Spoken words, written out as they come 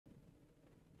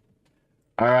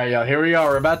All right, y'all, here we are.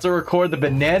 We're about to record the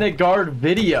Banana Guard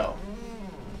video.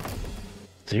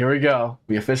 So here we go.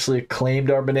 We officially claimed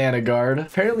our Banana Guard.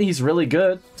 Apparently he's really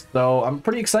good, so I'm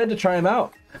pretty excited to try him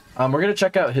out. We're gonna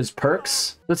check out his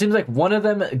perks. So it seems like one of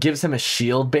them gives him a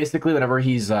shield basically whenever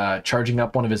he's charging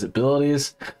up one of his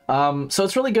abilities. So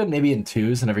it's really good maybe in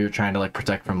twos whenever you're trying to like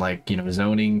protect from like, you know,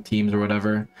 zoning teams or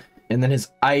whatever. And then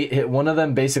one of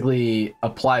them basically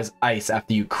applies ice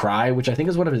after you cry, which I think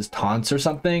is one of his taunts or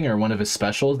something, or one of his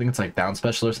specials. I think it's like down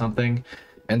special or something.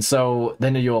 And so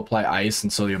then you'll apply ice,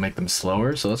 and so you'll make them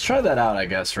slower. So let's try that out, I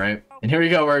guess, right? And here we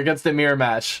go. We're against the mirror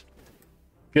match.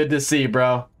 Good to see,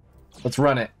 bro. Let's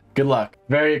run it. Good luck.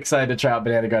 Very excited to try out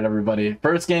Banana Guard, everybody.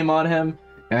 First game on him.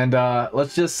 And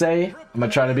let's just say I'm going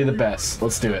to try to be the best.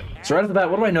 Let's do it. So right off the bat,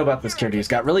 what do I know about this character? He's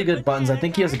got really good buttons. I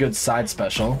think he has a good side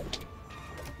special.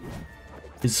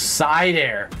 His side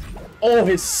air. Oh,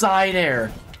 his side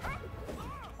air.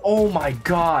 Oh my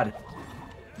god.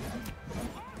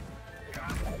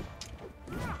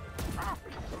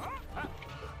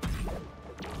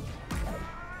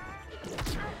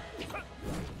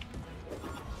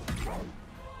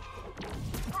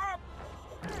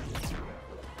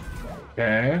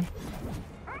 Okay.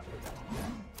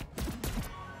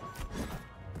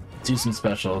 Let's do some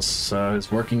specials. So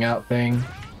his working out thing.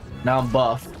 Now I'm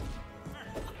buff.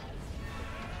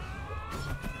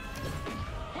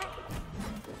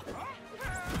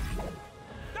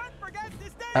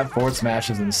 That forward smash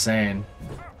is insane.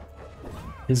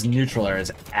 His neutral air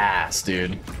is ass,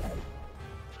 dude.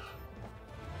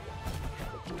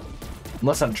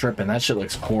 Unless I'm tripping, that shit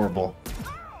looks horrible.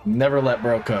 Never let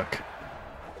bro cook.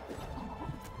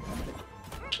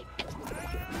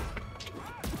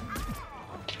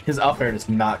 His up air does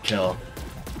not kill.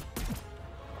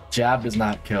 Jab does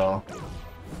not kill.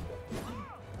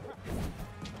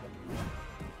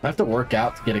 I have to work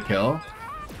out to get a kill.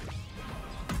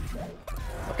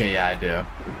 Okay, yeah, I do.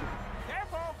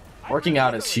 Working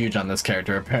out is huge on this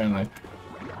character, apparently.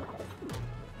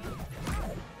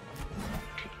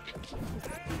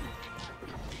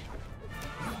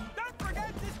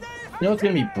 You know what's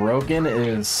gonna be broken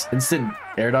is instant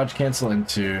air dodge cancel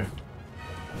into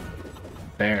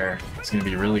there. It's gonna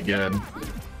be really good.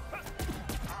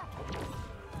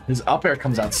 His up air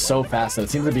comes out so fast that it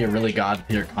seems to be a really god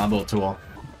tier combo tool.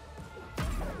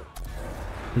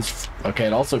 Okay,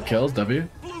 it also kills W.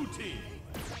 Blue team.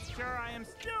 Sure, I am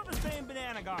still the same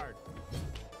Banana Guard.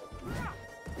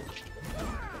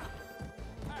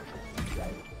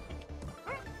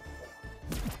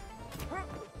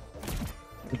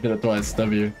 Look at it twice,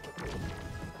 W.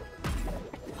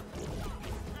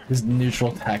 His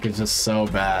neutral attack is just so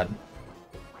bad.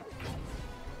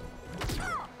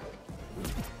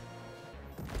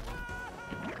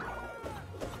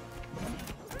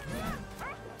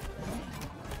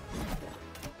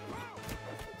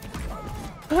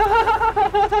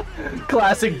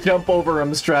 Classic jump over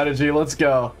him strategy. Let's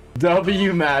go.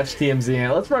 W match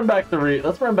TMZ. Let's run back the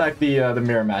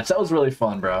mirror match. That was really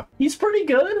fun, bro. He's pretty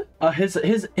good. His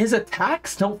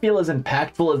attacks don't feel as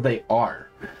impactful as they are.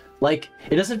 Like,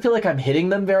 it doesn't feel like I'm hitting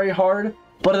them very hard,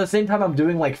 but at the same time I'm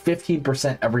doing like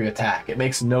 15% every attack. It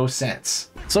makes no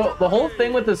sense. So the whole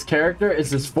thing with this character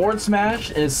is his forward smash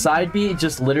and his side B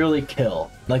just literally kill.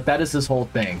 Like, that is his whole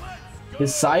thing.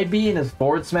 His side B and his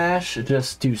forward smash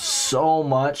just do so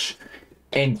much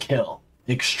and kill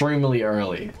extremely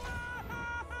early.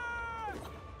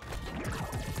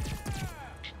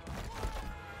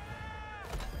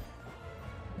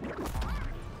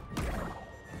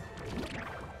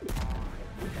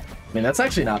 I mean, that's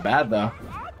actually not bad though.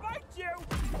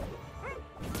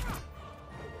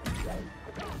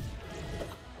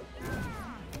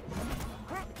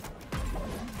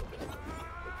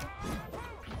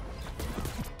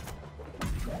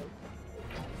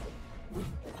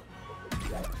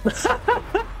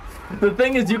 The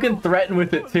thing is, you can threaten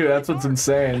with it too. That's what's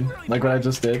insane. Like what I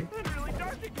just did.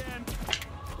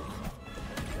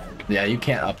 Yeah, you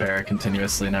can't up air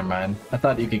continuously. Never mind. I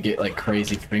thought you could get like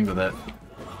crazy strings with it.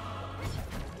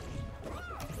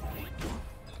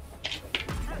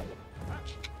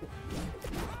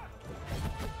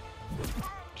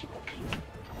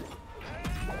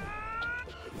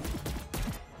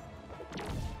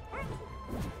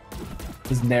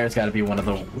 His Nair's got to be one of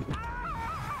the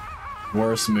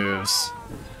worst moves.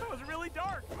 That was really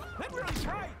dark. Then really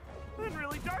bright. Then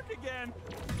really dark again.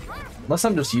 Unless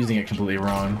I'm just using it completely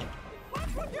wrong.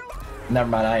 Never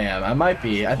mind, I am. I might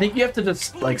be. I think you have to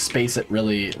just like space it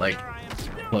really like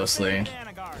closely.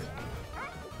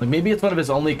 Like maybe it's one of his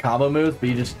only combo moves, but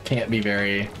you just can't be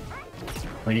very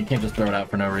like you can't just throw it out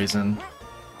for no reason.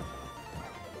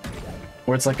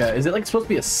 Or it's like a, is it like supposed to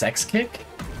be a sex kick?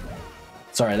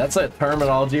 Sorry, that's a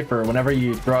terminology for whenever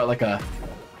you throw out like a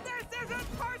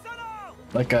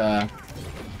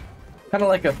kind of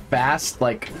like a fast,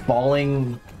 like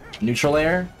falling neutral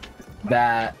air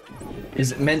that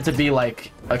is meant to be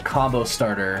like a combo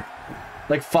starter,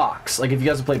 like Fox. Like if you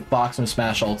guys have played Fox from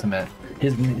Smash Ultimate,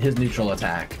 his neutral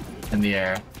attack in the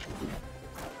air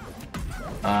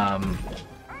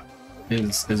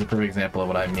is a perfect example of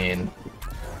what I mean.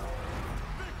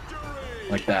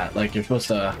 Like that. Like you're supposed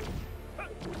to.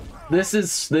 This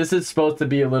is supposed to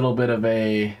be a little bit of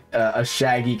a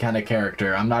Shaggy kind of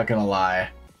character. I'm not gonna lie.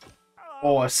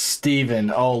 Oh,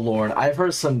 Steven. Oh Lord, I've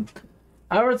heard some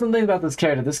things about this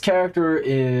character. This character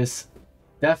is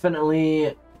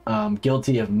definitely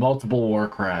guilty of multiple war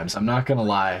crimes. I'm not gonna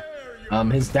lie.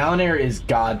 His down air is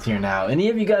god tier now. Any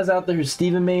of you guys out there who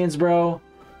Steven mains, bro,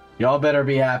 y'all better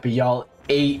be happy. Y'all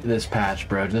ate this patch,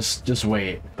 bro. Just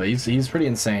wait. But he's pretty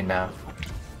insane now.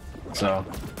 So,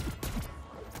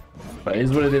 but it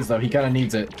is what it is, though. He kind of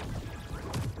needs it.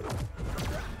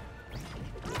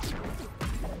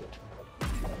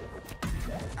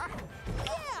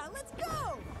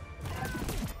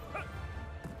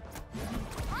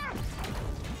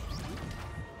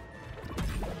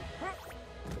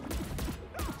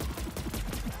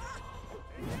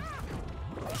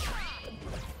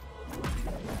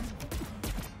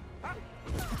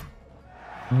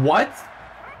 What?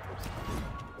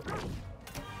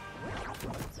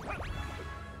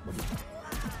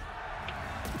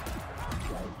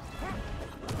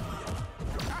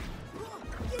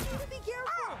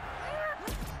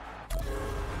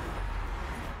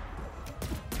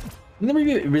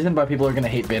 The reason why people are gonna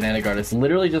hate Banana Guard is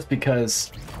literally just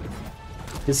because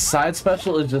his side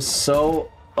special is just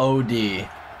so OD.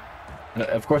 And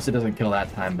of course it doesn't kill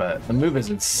that time, but the move is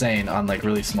insane on like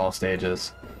really small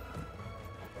stages.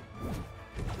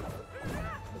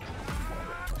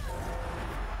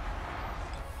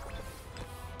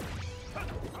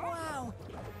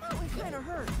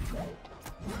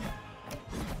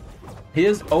 He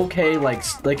is okay, like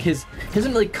he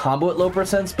doesn't really combo at low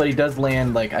percents, but he does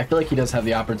land, like, I feel like he does have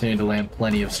the opportunity to land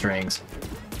plenty of strings.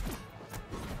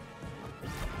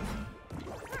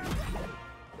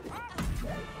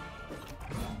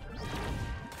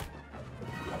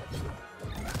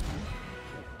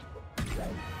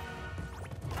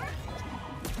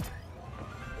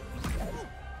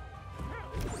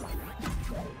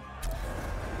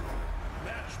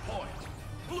 Match point.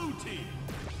 Blue team.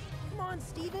 Come on,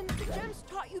 Steven. The gems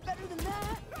taught you better than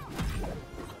that.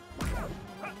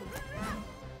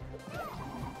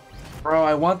 Bro,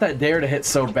 I want that dare to hit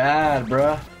so bad,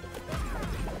 bruh.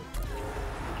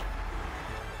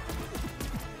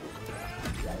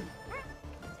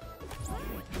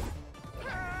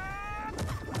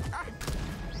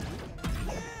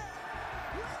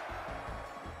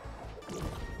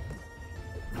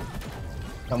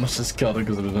 I almost just killed him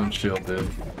because of his own shield, dude.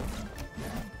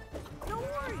 Don't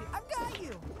worry, I've got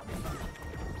you.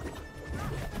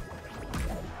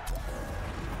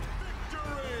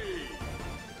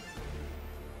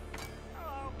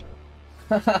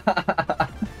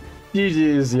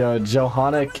 GG's, yo,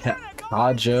 Johanna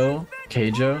Kajo,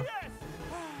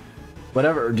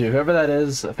 whatever, dude, whoever that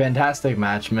is, a fantastic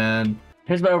match, man.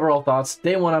 Here's my overall thoughts.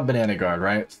 Day 1 on Banana Guard,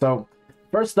 right? So,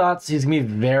 first thoughts, he's gonna be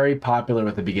very popular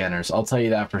with the beginners. I'll tell you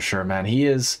that for sure, man. He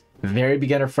is very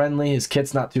beginner friendly. His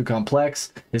kit's not too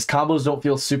complex. His combos don't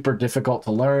feel super difficult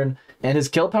to learn. And his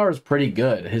kill power is pretty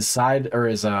good. His side, or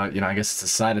his, I guess it's a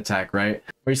side attack, right?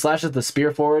 Where he slashes the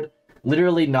spear forward,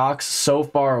 literally knocks so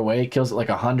far away, kills it like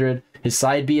 100. His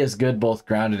side B is good, both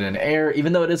grounded and air.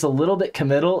 Even though it is a little bit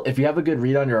committal, if you have a good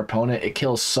read on your opponent, it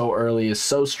kills so early, is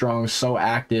so strong, so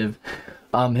active.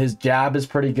 His jab is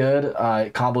pretty good.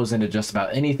 It combos into just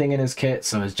about anything in his kit,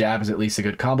 so his jab is at least a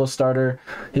good combo starter.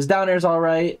 His down air is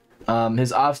alright.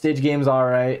 His offstage game is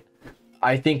alright.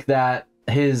 I think that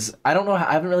I don't know,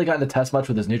 I haven't really gotten to test much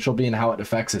with his neutral B and how it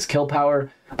affects his kill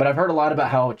power, but I've heard a lot about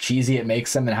how cheesy it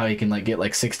makes him and how he can like get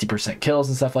like 60% kills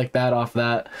and stuff like that off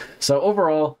that. So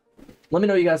overall, let me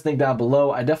know what you guys think down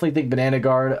below. I definitely think Banana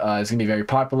Guard is going to be very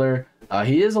popular.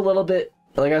 He is a little bit,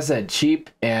 like I said, cheap,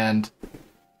 and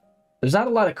there's not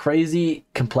a lot of crazy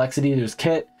complexity to his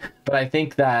kit, but I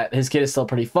think that his kit is still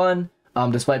pretty fun,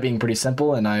 despite being pretty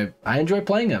simple, and I enjoy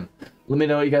playing him. Let me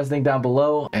know what you guys think down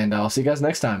below, and I'll see you guys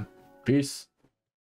next time. Peace.